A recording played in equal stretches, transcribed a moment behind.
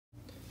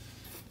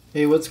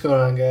Hey, what's going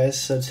on,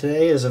 guys? So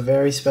today is a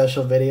very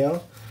special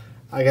video.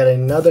 I got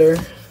another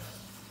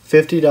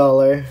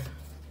 $50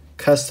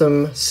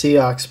 custom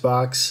Seahawks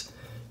box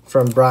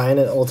from Bryan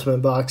at Ultimate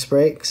Box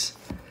Breaks.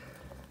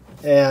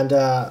 And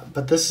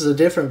but this is a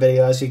different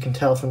video, as you can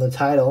tell from the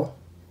title.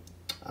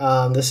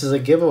 This is a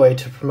giveaway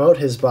to promote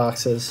his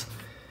boxes.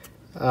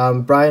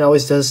 Bryan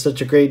always does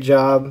such a great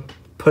job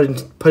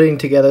putting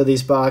together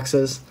these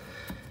boxes.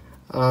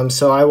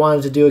 So I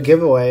wanted to do a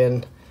giveaway,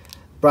 and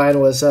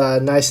Bryan was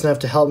nice enough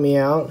to help me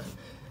out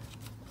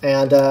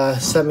and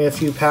sent me a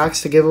few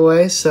packs to give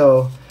away.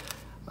 So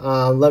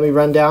let me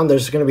run down.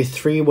 There's going to be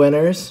 3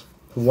 winners.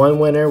 One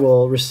winner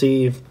will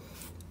receive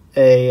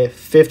a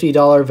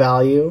 $50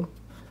 value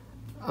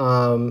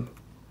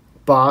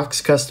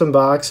custom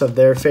box of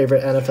their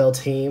favorite NFL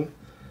team.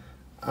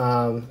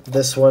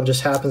 This one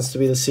just happens to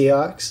be the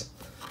Seahawks.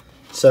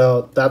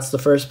 So that's the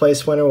first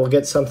place winner. Will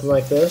get something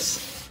like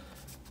this,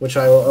 which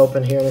I will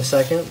open here in a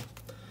second.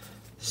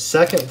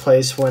 Second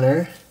place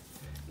winner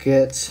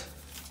gets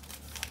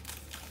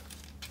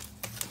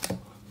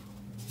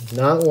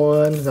not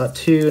 1, not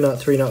 2, not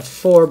 3, not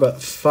 4,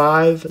 but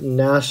 5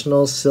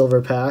 National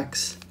Silver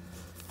Packs.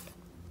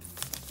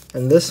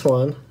 And this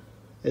one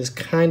is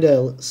kind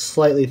of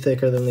slightly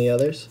thicker than the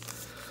others,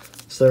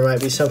 so there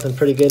might be something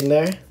pretty good in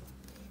there.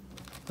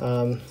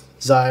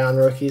 Zion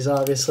rookies,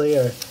 obviously,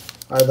 are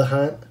the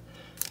hunt.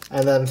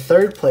 And then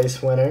third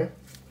place winner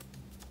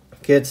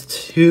gets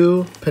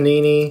 2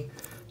 Panini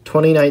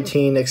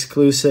 2019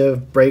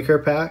 exclusive breaker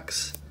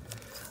packs.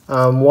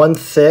 One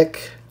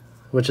thick,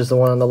 which is the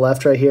one on the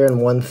left right here, and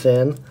one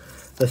thin.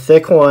 The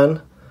thick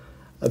one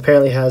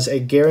apparently has a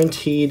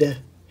guaranteed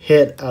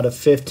hit out of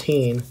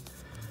 15.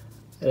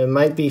 And it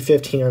might be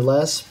 15 or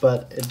less,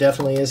 but it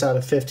definitely is out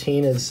of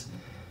 15 is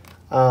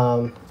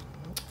the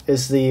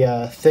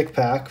thick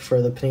pack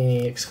for the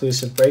Panini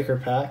exclusive breaker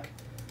pack,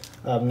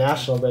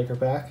 national breaker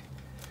pack.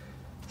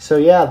 So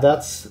yeah,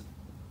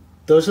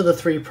 those are the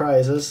 3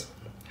 prizes.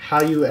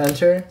 How you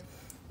enter,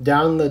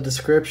 down in the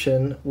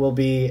description will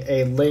be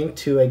a link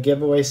to a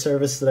giveaway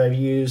service that I've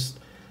used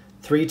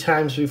 3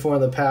 times before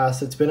in the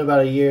past. It's been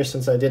about a year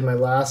since I did my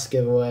last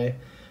giveaway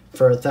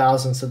for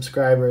 1,000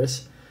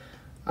 subscribers,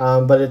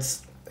 but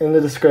it's in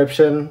the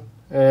description,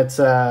 and it's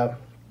there'll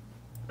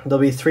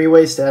be 3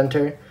 ways to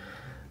enter.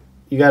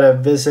 You got to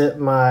visit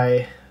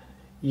my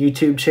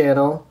YouTube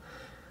channel.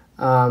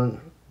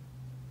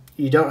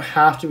 You don't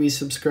have to be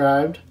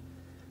subscribed,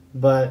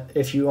 but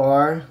if you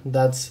are,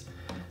 that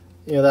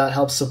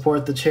helps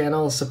support the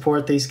channel,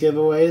 support these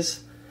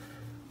giveaways.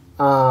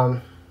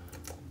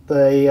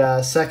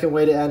 The second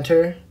way to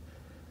enter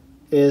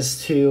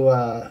is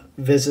to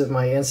visit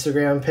my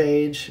Instagram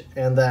page,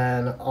 and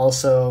then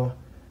also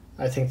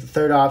I think the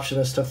third option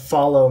is to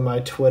follow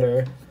my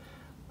Twitter.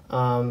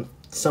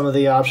 Some of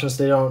the options,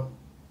 they don't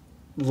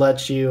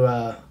let you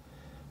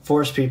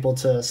force people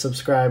to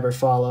subscribe or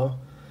follow,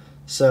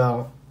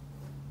 so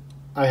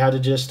I had to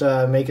just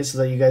make it so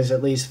that you guys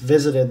at least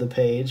visited the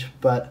page.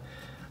 But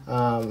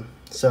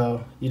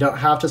so you don't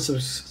have to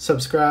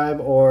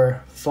subscribe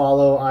or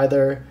follow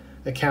either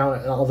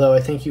account, although I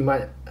think you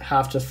might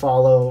have to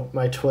follow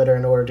my Twitter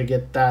in order to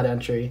get that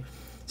entry.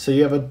 So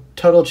you have a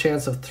total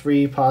chance of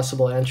 3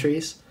 possible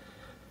entries.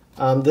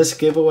 This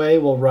giveaway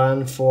will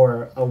run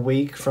for a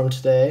week from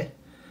today,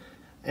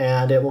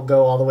 and it will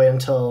go all the way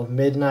until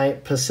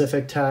midnight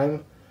Pacific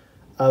time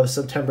of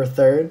September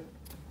 3rd.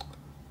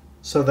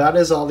 So that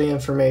is all the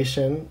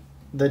information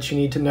that you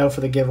need to know for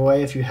the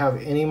giveaway. If you have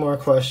any more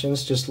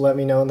questions, just let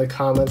me know in the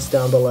comments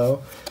down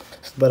below.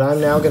 But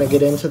I'm now going to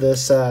get into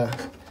this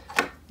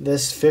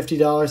this $50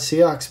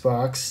 Seahawks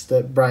box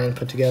that Bryan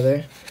put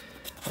together,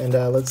 and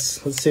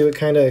let's see what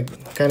kind of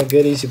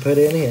goodies you put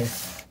in here.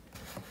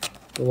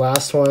 The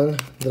last one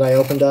that I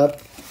opened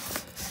up,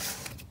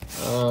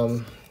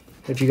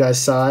 if you guys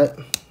saw it,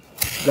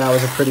 that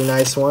was a pretty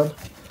nice one.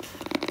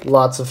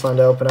 Lots of fun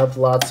to open up,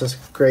 lots of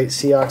great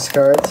Seahawks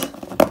cards.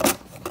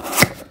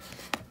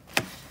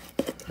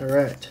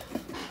 Alright,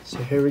 so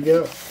here we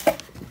go.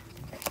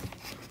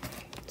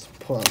 Let's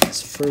pull out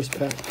this first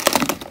pack.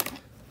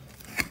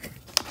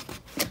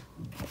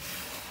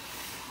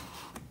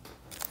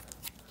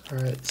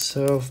 Alright,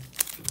 so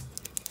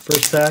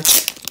first pack.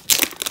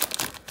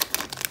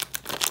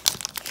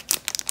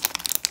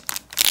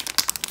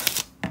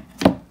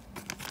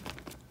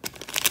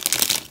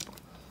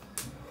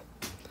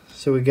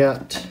 So we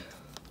got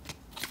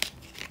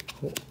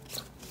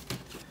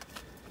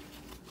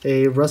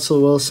a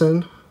Russell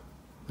Wilson,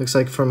 looks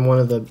like from one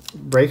of the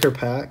breaker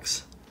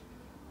packs.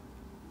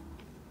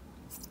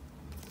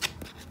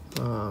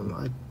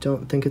 I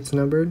don't think it's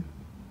numbered.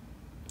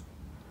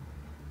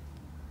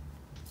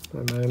 I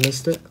might have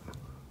missed it.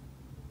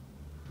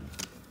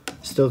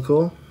 Still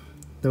cool.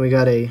 Then we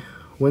got a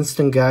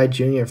Winston Guy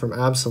Jr. from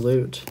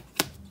Absolute.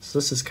 So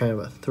this is kind of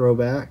a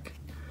throwback.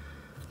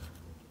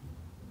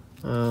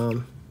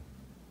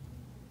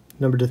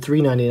 Number to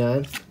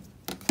 399.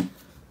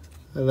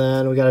 And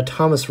then we got a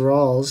Thomas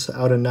Rawls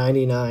out of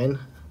 99. I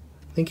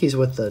think he's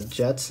with the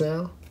Jets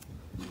now.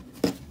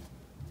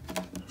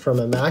 From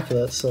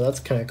Immaculate, so that's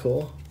kind of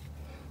cool.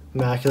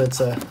 Immaculate's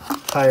a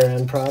higher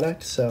end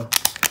product, so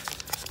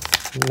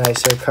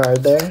nicer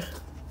card there.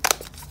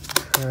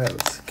 Alright,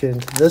 let's get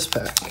into this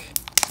pack.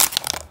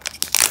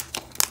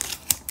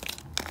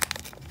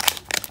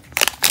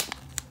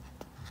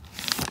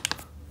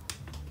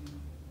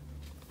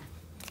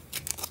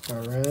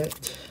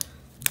 Alright.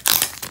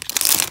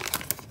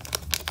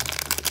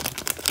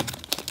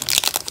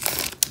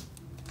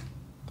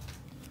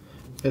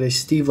 Got a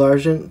Steve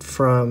Largent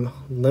from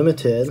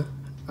Limited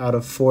out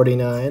of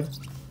 49.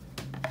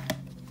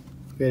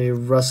 Got a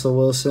Russell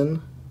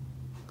Wilson,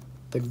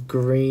 the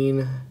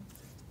green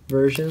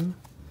version,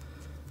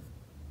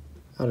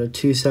 out of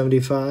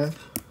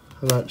 275.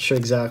 I'm not sure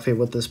exactly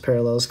what this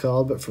parallel is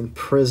called, but from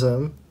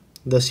Prism,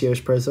 this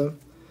year's Prism.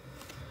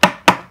 And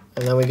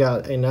then we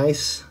got a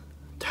nice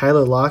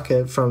Tyler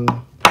Lockett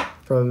from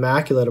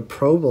Immaculate, a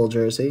Pro Bowl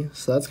jersey,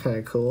 so that's kind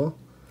of cool.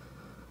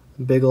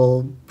 Big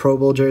old Pro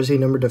Bowl jersey,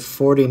 numbered to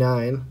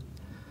 49.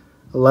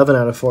 11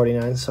 out of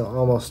 49, so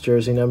almost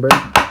jersey number.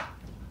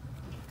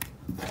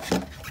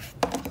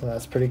 So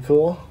that's pretty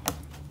cool.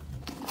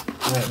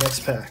 All right,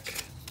 next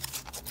pack.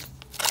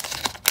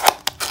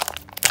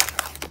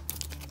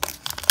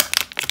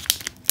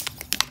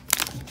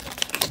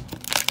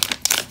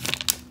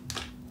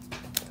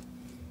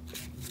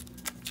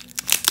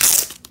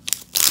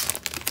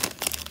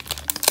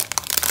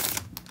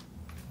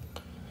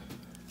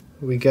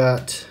 We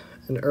got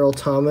an Earl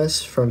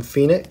Thomas from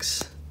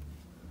Phoenix.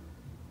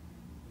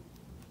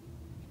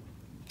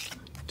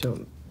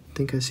 Don't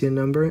think I see a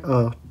number.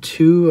 Oh,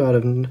 2 out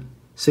of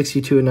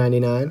 62 and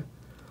 99.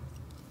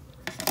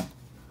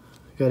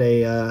 Got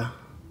a,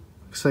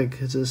 looks like,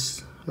 is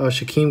this, oh,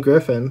 Shaquem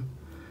Griffin.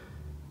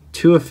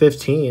 2 of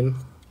 15.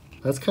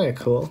 That's kind of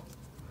cool.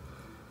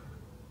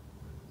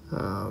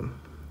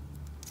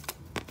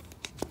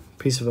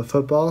 Piece of a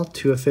football,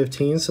 2 of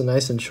 15, so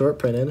nice and short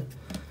printed.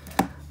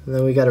 And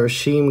then we got a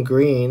Rasheem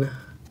Green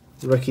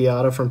rookie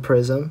auto from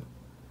Prism.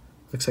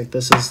 Looks like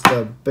this is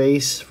the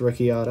base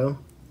rookie auto.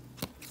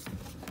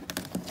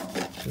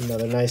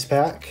 Another nice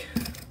pack.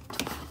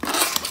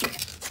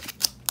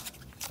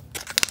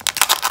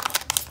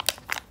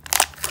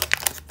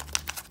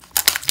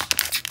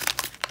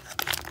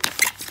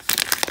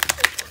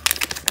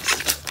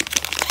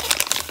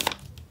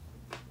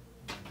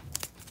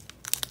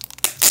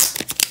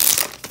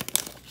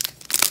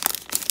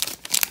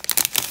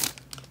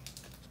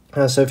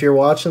 So if you're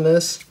watching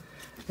this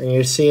and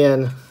you're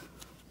seeing,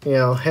 you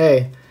know,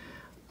 hey,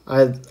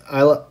 I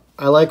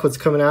like what's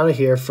coming out of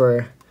here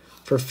for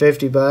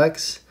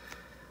 $50,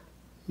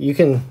 you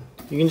can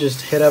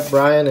just hit up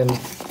Bryan and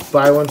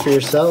buy one for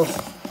yourself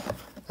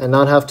and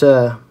not have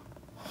to.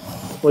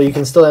 Well, you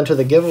can still enter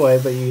the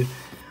giveaway, but you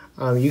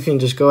can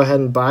just go ahead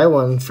and buy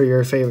one for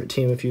your favorite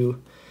team if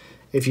you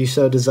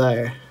so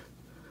desire.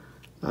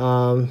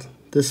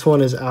 This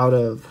one is out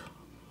of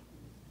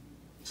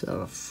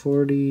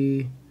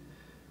 40.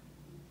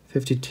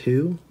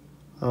 52?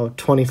 Oh,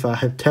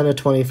 25. 10 of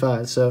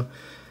 25. So,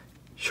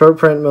 short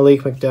print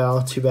Malik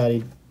McDowell. Too bad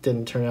he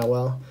didn't turn out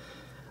well.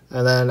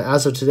 And then,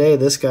 as of today,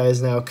 this guy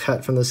is now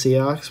cut from the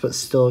Seahawks, but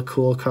still a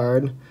cool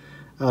card.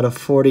 Out of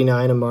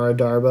 49, Amara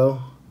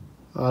Darboh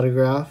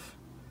autograph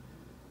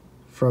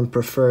from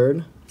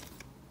Preferred.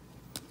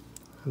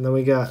 And then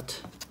we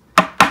got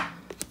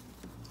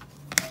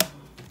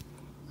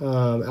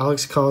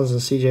Alex Collins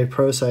and CJ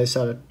Procise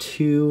out of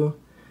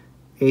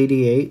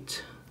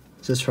 288.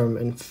 Is this from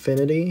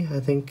Infinity,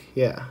 I think?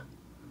 Yeah.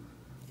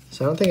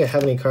 So I don't think I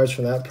have any cards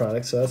from that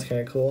product, so that's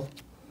kind of cool.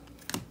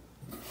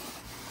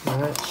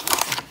 Alright.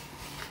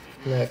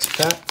 Next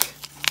pack.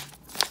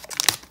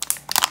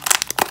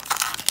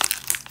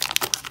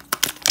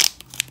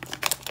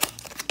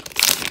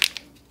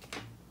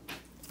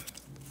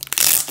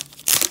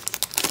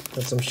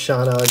 Got some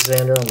Sean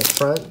Alexander on the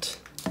front.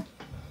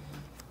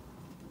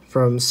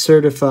 From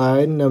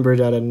Certified,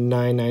 numbered out of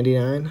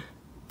 999.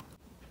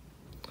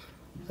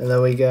 And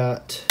then we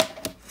got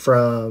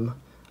from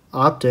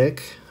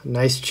Optic,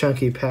 nice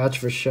chunky patch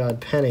for Rashad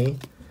Penny.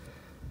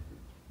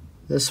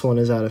 This one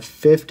is out of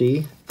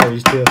 50,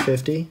 32 of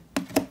 50.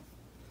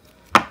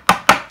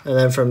 And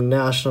then from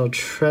National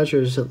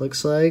Treasures, it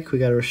looks like, we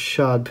got a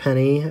Rashad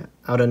Penny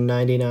out of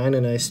 99,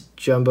 a nice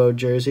jumbo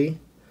jersey.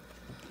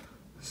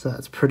 So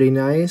that's pretty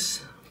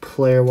nice.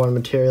 Player one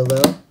material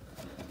though,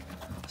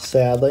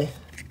 sadly.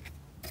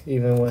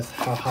 Even with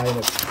how high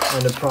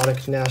end of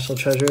product National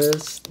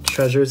Treasures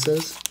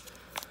is.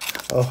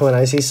 Oh, and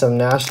I see some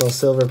National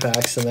Silver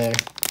packs in there.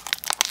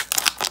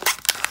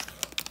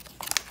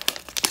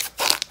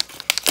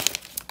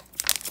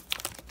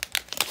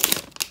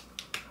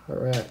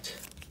 Alright.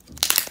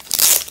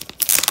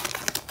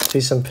 See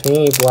some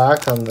Panini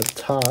Black on the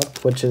top,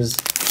 which is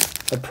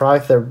a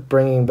product they're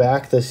bringing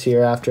back this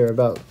year after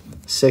about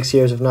 6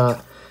 years of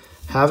not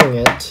having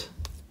it.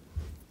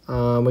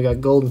 We got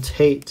Golden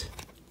Tate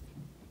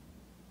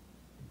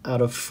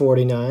out of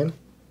 49.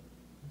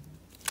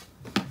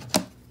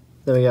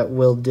 Then we got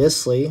Will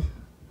Dissly,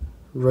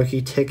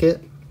 rookie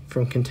ticket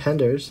from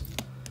Contenders.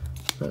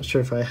 Not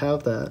sure if I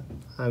have that.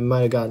 I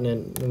might have gotten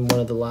it in one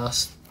of the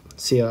last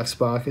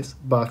Seahawks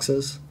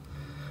boxes.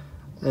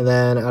 And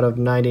then out of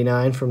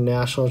 99 from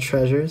National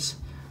Treasures,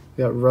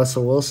 we got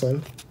Russell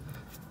Wilson.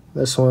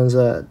 This one's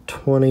a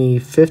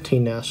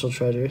 2015 National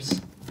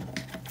Treasures.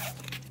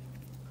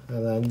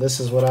 And then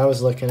this is what I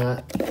was looking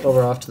at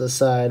over off to the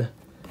side.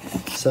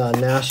 It's a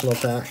National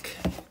pack,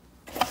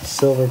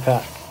 silver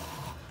pack.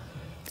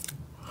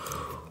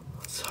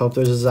 Let's hope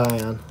there's a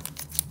Zion.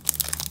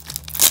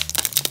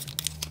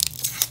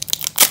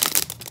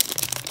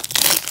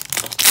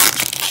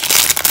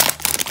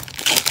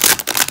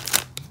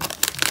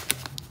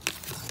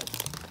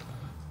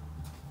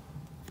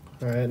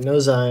 Alright, no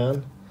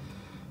Zion.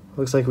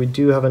 Looks like we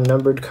do have a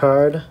numbered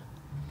card.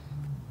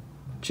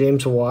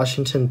 James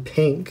Washington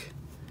pink.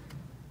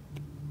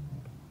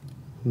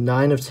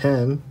 9 of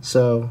 10.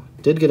 So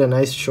did get a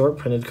nice short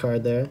printed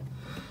card there.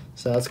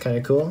 So that's kind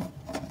of cool.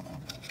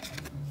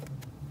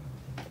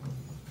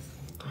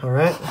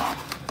 Alright.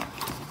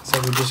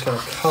 So we just got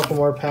a couple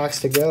more packs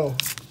to go.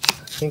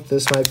 I think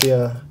this might be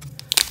a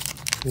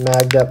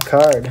magged up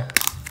card.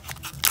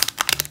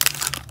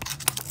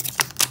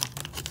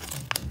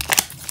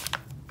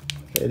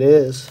 It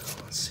is.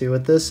 Let's see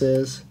what this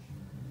is.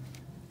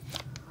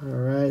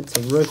 Alright, it's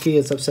a rookie.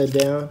 It's upside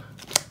down.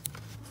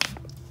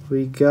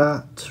 We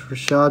got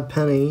Rashad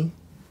Penny.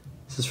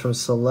 This is from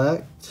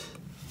Select.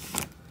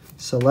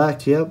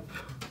 Select, yep.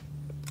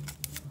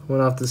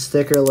 Went off the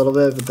sticker a little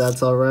bit, but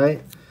that's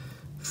alright.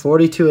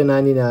 42 and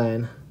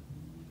 99.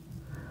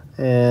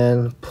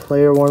 And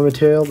player worn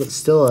material, but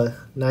still a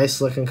nice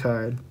looking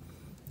card.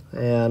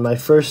 And my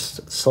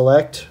first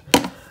Select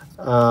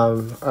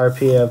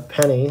RP of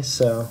Penny,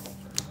 so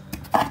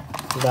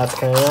that's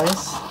kind of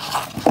nice.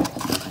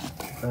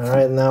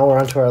 Alright, now we're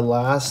on to our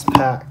last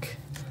pack.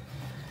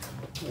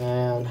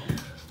 And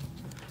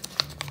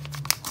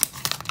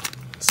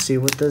let's see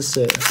what this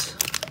is.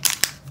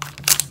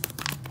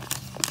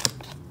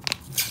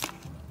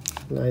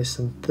 Nice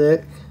and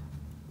thick.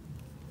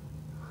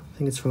 I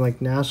think it's from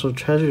like National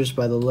Treasures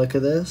by the look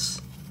of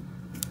this.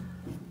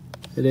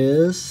 It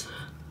is.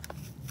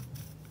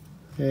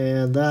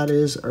 And that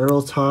is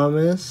Earl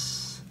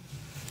Thomas.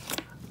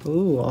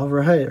 Ooh,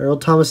 alright. Earl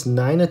Thomas,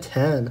 9 of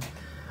 10.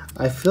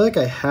 I feel like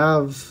I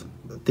have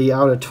the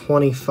out of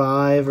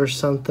 25 or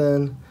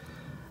something.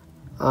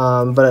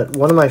 But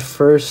one of my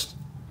first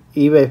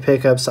eBay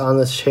pickups on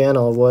this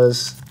channel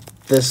was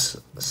this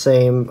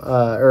same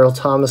Earl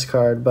Thomas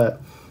card, but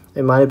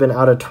it might have been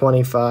out of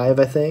 25,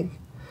 I think.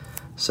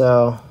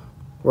 So,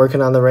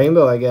 working on the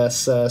rainbow, I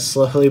guess,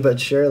 slowly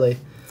but surely.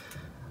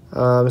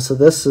 So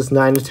this is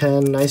 9 of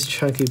 10, nice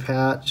chunky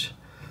patch.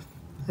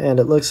 And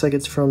it looks like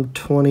it's from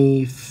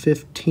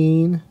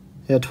 2015.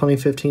 Yeah,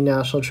 2015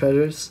 National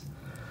Treasures.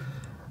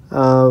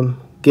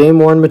 Game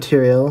worn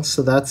material,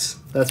 so that's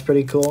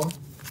pretty cool.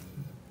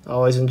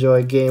 Always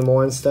enjoy game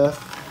worn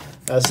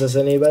stuff, as does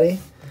anybody.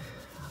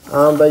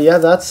 But yeah,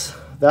 that's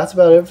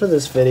about it for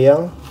this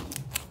video.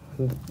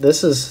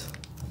 This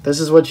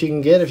is what you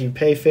can get if you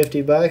pay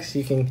 $50.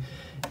 You can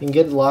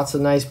get lots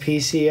of nice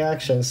PC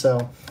action.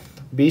 So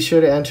be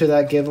sure to enter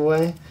that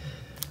giveaway,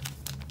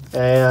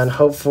 and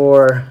hope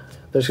for.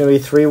 There's going to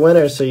be 3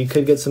 winners, so you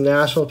could get some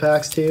National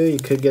packs too. You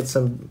could get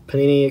some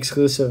Panini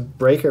exclusive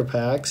breaker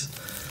packs.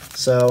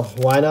 So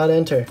why not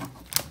enter?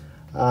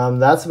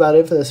 That's about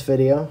it for this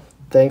video.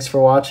 Thanks for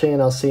watching, and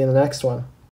I'll see you in the next one.